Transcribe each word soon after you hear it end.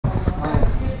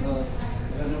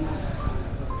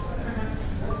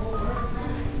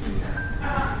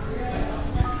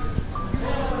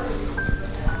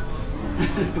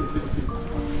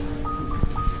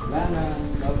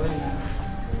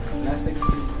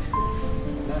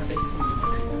lastexit.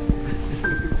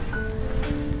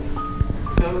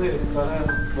 Para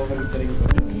babalik ka rin ko.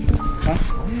 Ha?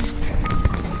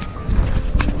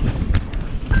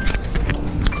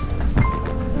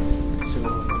 So,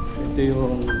 ito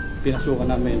yung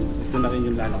pinasukan namin. Ito na rin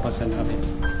yung lalapasan namin.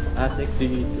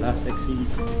 Lastexit, lastexit.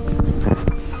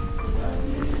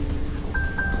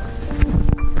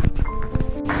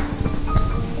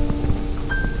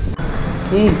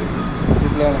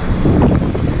 Problema.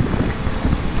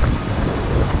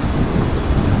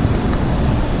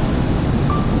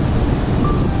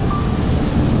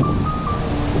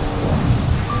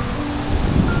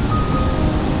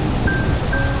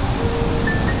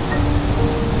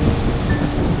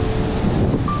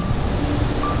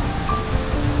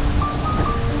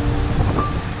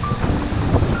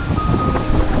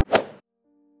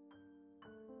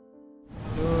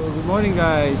 Good morning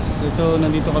guys. Ito,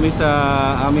 nandito kami sa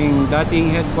aming dating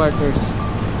headquarters.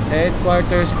 Sa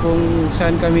headquarters kung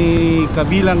saan kami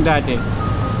kabilang dati.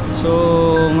 So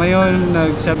ngayon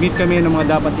nag-submit kami ng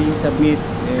mga dapat i-submit.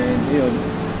 And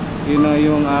yun na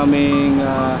yung aming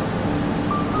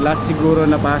last siguro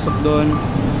na pasok doon.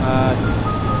 At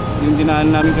yung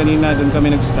dinaan namin kanina, doon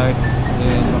kami nag-start.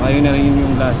 And baka yun na rin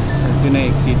yung last. At yun na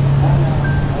exit.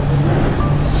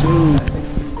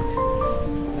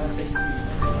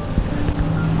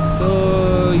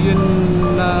 So yun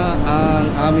na ang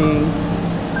aming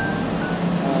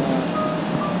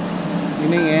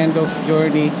yun yung end of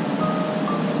journey.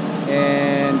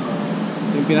 And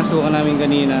yung pinasukan namin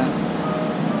kanina,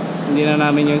 hindi na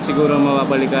namin yun siguro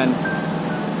mababalikan.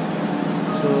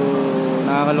 So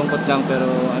nakakalungkot lang, pero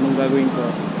anong gagawin ko?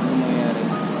 Anong mangyayari?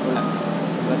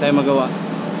 Wala tayong magawa.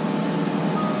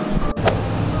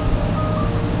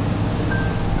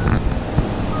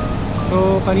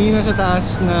 So kanina sa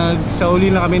taas,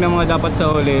 nagsauli na kami ng mga dapat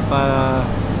sauli para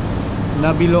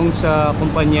nabilong sa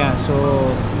kumpanya. So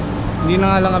hindi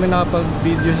na nga lang kami nakapag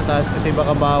video sa taas kasi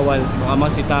baka bawal, baka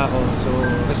masita ako. So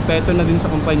respeto na din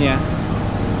sa kumpanya.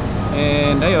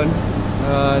 And ayun,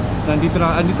 nandito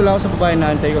lang ako sa babae,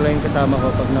 naantay ko lang yung kasama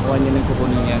ko. Pag nakuha niya ng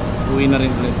kukunin niya, uwi na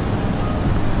rin ulit.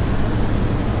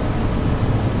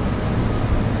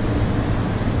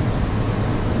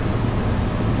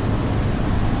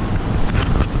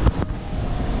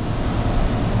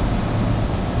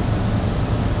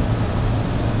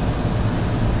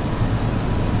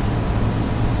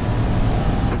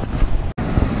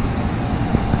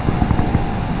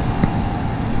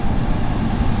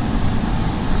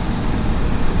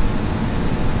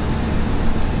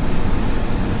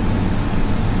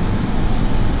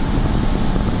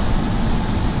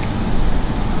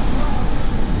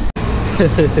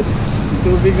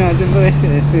 Tubig natin pa eh.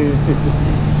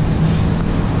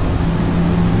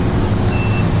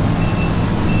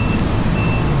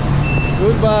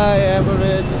 Goodbye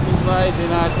Emirates, goodbye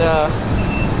Dinata,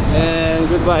 and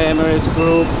goodbye Emirates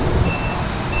Group.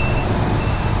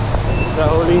 Sa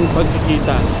uling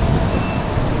pagkikita.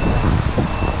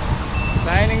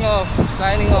 Signing off,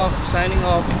 signing off, signing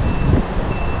off.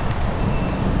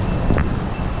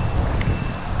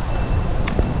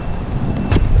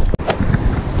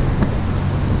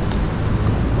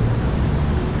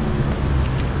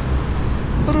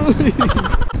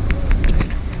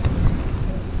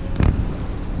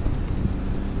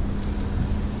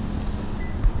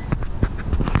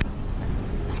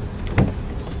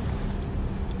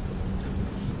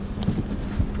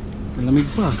 Lamig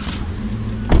pa.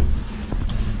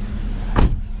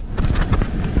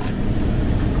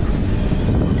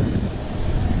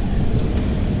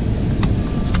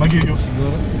 Magiging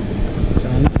siguro.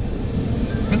 Sana.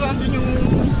 Pero andun yung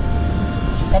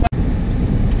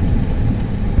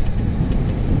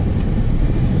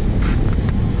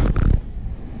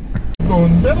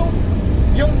doon, pero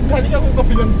yung galing akong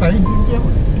kapilang side, hindi ako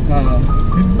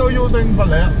no U-turn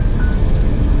pala.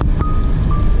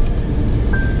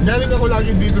 Galing ako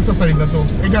lagi dito sa side na to.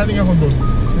 Eh galing ako doon.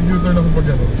 Nag-U-turn ako pag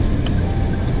ano.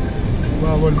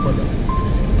 Bawal pala.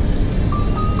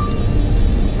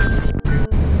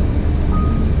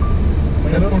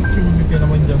 May opportunity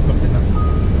naman dyan sa Pinas.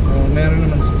 Oh, meron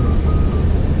naman siguro.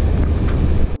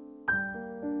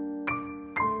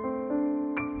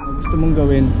 Gusto mong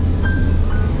gawin?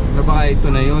 Na baka ito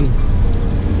na yun.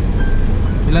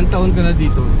 Ilang taon ka na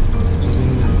dito?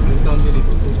 Ilang taon ka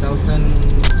dito?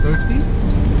 2030?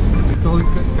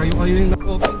 Kayo yung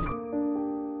nag-open